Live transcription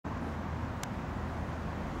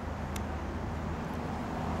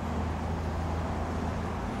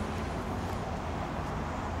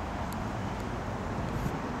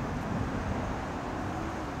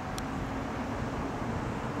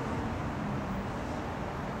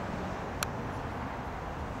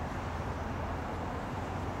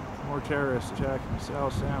More terrorists attacking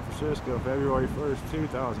South San Francisco, February 1st,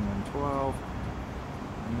 2012.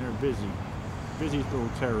 And they're busy. Busy little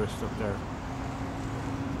terrorists up there.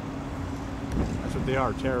 That's what they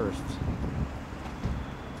are, terrorists.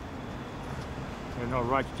 They have no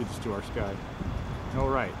right to do this to our sky. No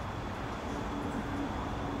right.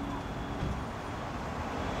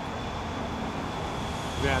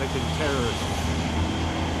 Vatican terrorists.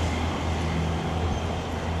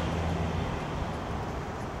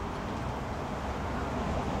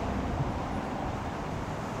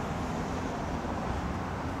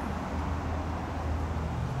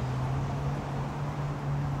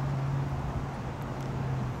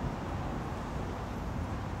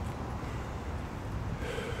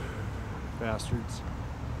 Bastards.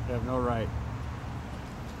 They have no right.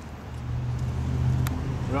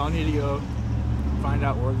 We all need to go find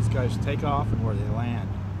out where these guys take off and where they land.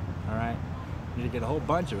 Alright? We need to get a whole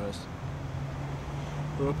bunch of us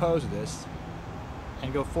who oppose this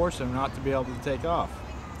and go force them not to be able to take off.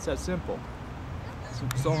 It's that simple.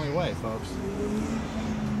 It's the only way, folks.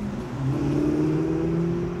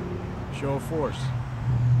 Show of force.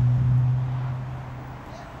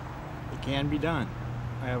 It can be done.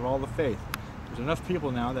 I have all the faith. There's enough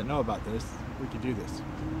people now that know about this. We can do this.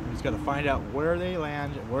 We just got to find out where they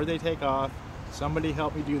land, where they take off. Somebody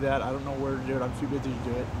help me do that. I don't know where to do it. I'm too busy to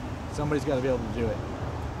do it. Somebody's got to be able to do it.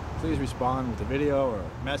 Please respond with a video or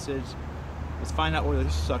a message. Let's find out where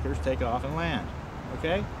these suckers take off and land.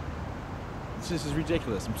 Okay? This is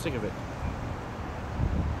ridiculous. I'm sick of it.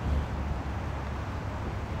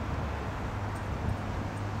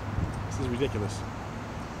 This is ridiculous.